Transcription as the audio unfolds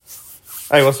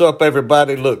Hey, what's up,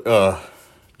 everybody? Look,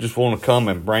 just want to come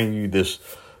and bring you this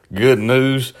good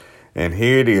news, and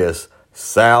here it is: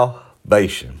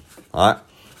 salvation. All right,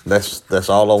 that's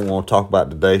all I want to talk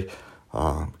about today.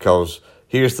 Because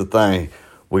here's the thing: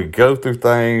 we go through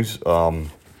things,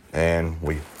 and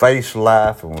we face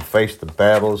life, and we face the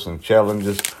battles and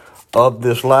challenges of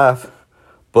this life.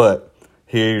 But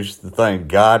here's the thing: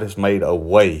 God has made a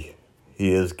way.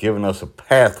 He has given us a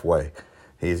pathway.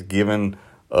 He's given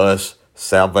us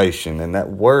salvation, and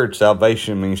that word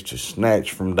salvation means to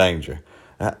snatch from danger.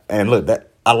 And look,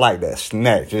 that I like that,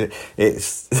 snatch.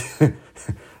 It's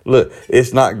look,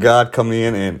 it's not God coming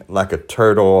in and like a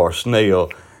turtle or a snail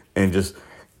and just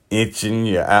inching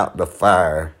you out the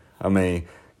fire. I mean,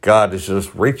 God is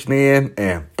just reaching in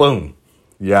and boom,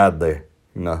 you're out there.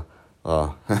 And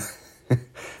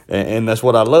that's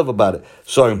what I love about it.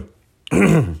 So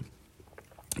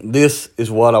this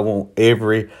is what I want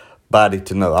everybody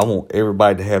to know. I want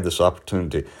everybody to have this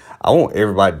opportunity. I want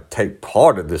everybody to take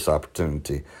part of this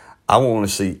opportunity. I want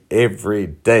to see every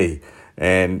day.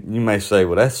 And you may say,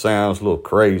 well, that sounds a little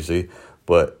crazy,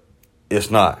 but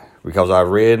it's not. Because I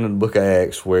read in the book of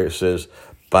Acts where it says,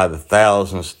 by the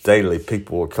thousands daily,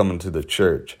 people are coming to the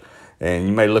church. And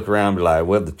you may look around and be like,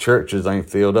 well, the churches ain't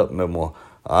filled up no more.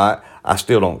 All right, I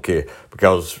still don't care,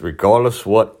 because regardless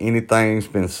what anything's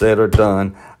been said or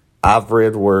done, I've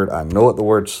read the word. I know what the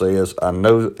word says. I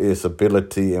know its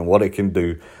ability and what it can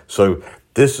do. So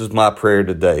this is my prayer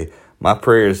today. My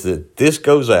prayer is that this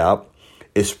goes out,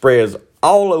 it spreads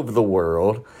all over the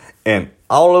world, and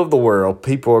all over the world,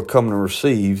 people are coming to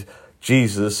receive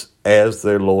Jesus as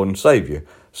their Lord and Savior.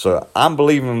 So I'm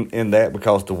believing in that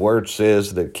because the word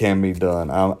says that it can be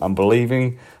done. I'm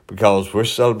believing because we're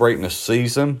celebrating a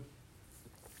season.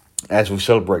 As we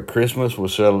celebrate Christmas,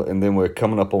 and then we're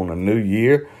coming up on a new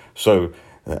year. So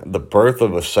the birth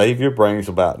of a Savior brings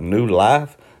about new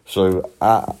life. So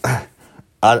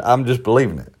I'm just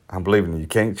believing it. I'm believing it. You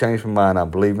can't change my mind. I'm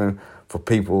believing for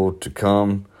people to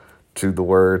come to the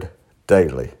word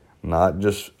daily, not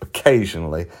just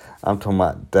occasionally. I'm talking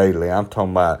about daily. I'm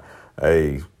talking about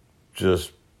a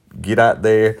just get out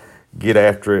there, get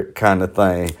after it kind of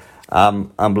thing.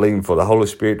 I'm believing for the Holy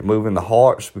Spirit to move in the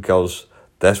hearts, because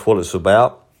that's what it's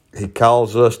about. He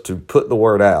calls us to put the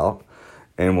word out.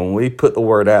 And when we put the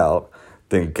word out,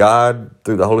 then God,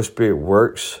 through the Holy Spirit,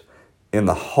 works in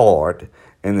the heart.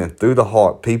 And then through the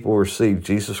heart, people receive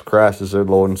Jesus Christ as their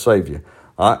Lord and Savior.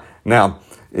 All right. Now,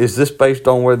 is this based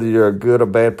on whether you're a good or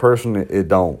bad person? It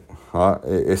don't. All right?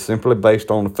 It's simply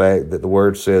based on the fact that the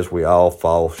word says we all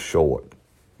fall short.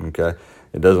 Okay?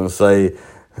 It doesn't say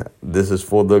this is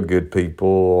for the good people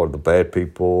or the bad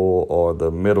people or the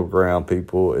middle ground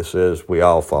people. It says we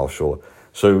all fall short.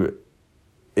 So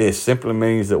it simply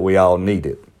means that we all need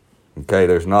it. Okay?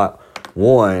 There's not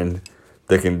one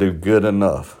that can do good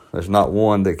enough. There's not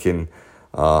one that can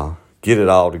get it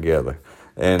all together.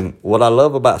 And what I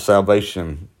love about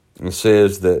salvation, it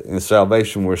says that in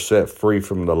salvation we're set free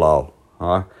from the law.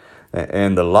 All right?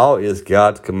 And the law is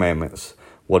God's commandments,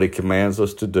 what He commands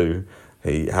us to do,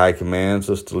 how He commands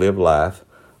us to live life.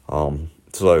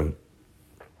 So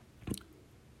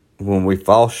when we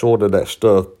fall short of that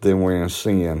stuff, then we're in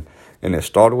sin. And it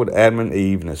started with Adam and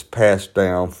Eve, and it's passed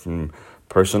down from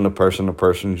person to person to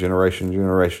person, generation,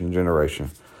 generation,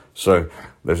 generation. So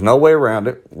there's no way around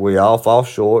it. We all fall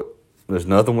short. There's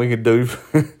nothing we can do.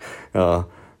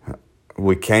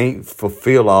 We can't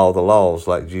fulfill all the laws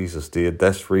like Jesus did.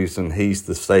 That's the reason He's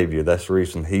the Savior. That's the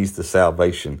reason He's the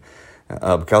salvation,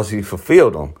 because He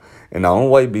fulfilled them. And the only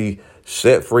way to be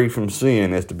set free from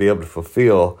sin is to be able to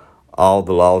fulfill all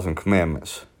the laws and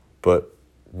commandments. But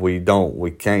we don't.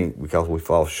 We can't, because we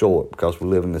fall short, because we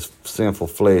live in this sinful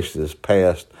flesh that's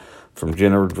passed from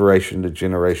generation to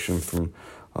generation, from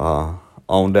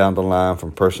on down the line,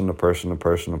 from person to person to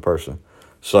person to person.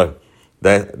 So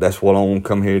that's what I want to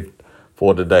come here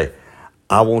for today.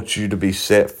 I want you to be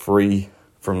set free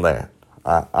from that.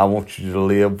 I want you to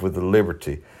live with the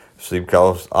liberty. See,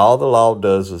 because all the law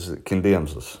does is it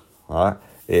condemns us. All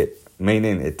right?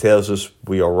 Meaning it tells us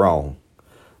we are wrong.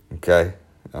 Okay?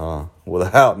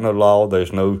 Without no law,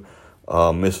 there's no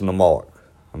missing the mark.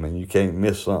 I mean, you can't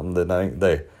miss something that ain't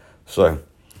there. So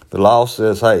the law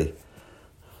says, hey,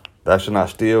 thou shalt not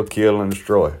steal, kill, and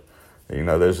destroy.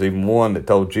 There's even one that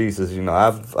told Jesus,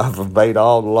 I've obeyed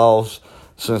all the laws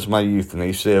since my youth. And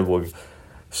He said, well,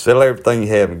 sell everything you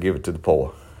have and give it to the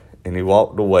poor. And He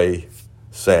walked away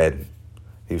saddened.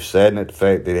 He was saddened at the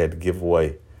fact that He had to give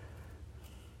away.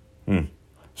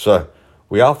 So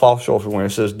we all fall short from when it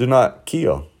says, do not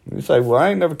kill. You say, well, I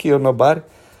ain't never killed nobody.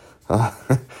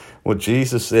 Well,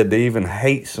 Jesus said to even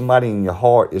hate somebody in your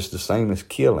heart is the same as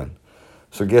killing.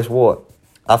 So guess what?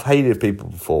 I've hated people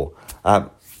before. I've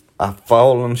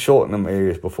fallen short in them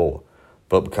areas before.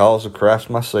 But because of Christ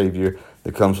my Savior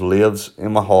that lives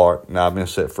in my heart, now I've been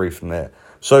set free from that.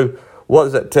 So what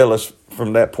does that tell us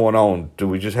from that point on? Do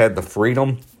we just have the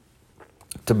freedom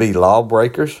to be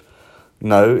lawbreakers?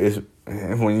 No, it's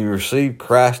when you receive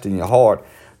Christ in your heart,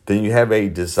 then you have a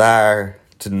desire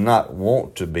to not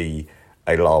want to be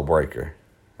a lawbreaker.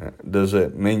 Does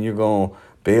it mean you're going to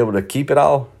be able to keep it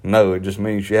all? No, it just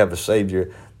means you have a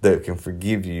Savior that can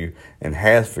forgive you and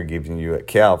has forgiven you at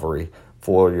Calvary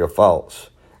for your faults.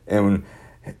 And when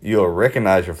you'll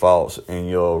recognize your faults and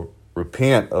you'll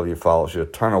repent of your faults, you'll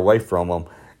turn away from them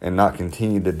and not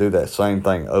continue to do that same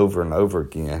thing over and over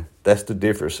again. That's the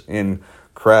difference in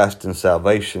Christ and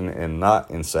salvation and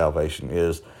not in salvation,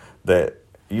 is that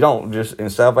you don't just, in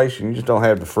salvation, you just don't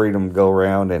have the freedom to go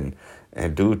around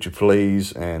and do what you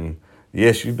please. And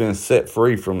yes, you've been set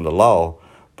free from the law,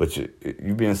 but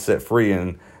you've been set free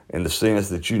in the sense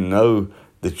that you know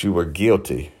that you were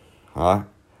guilty, huh?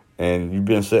 And you've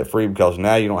been set free because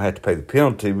now you don't have to pay the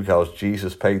penalty because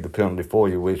Jesus paid the penalty for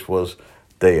you, which was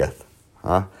death,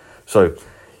 huh? So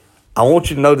I want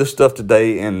you to know this stuff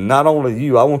today, and not only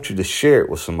you, I want you to share it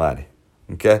with somebody,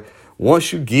 okay?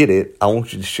 Once you get it, I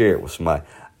want you to share it with somebody.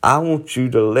 I want you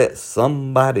to let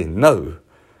somebody know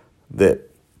that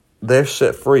they're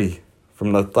set free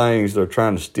from the things they're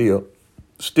trying to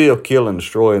steal, kill, and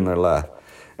destroy in their life.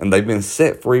 And they've been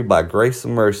set free by grace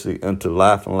and mercy unto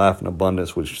life and life in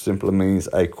abundance, which simply means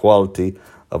a quality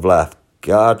of life.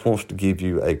 God wants to give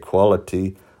you a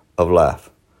quality of life.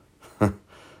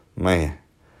 Man.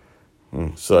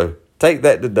 So take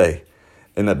that today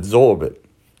and absorb it,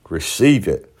 receive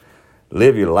it,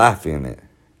 live your life in it.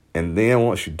 And then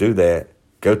once you do that,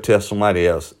 go tell somebody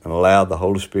else and allow the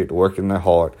Holy Spirit to work in their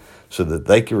heart so that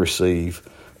they can receive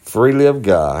freely of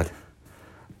God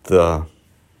the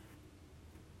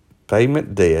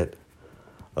payment debt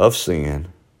of sin,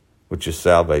 which is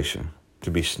salvation,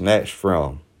 to be snatched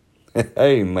from.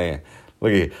 Amen.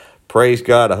 Look at you. Praise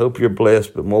God. I hope you're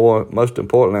blessed, but most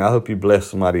importantly, I hope you bless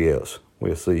somebody else.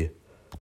 We'll see you.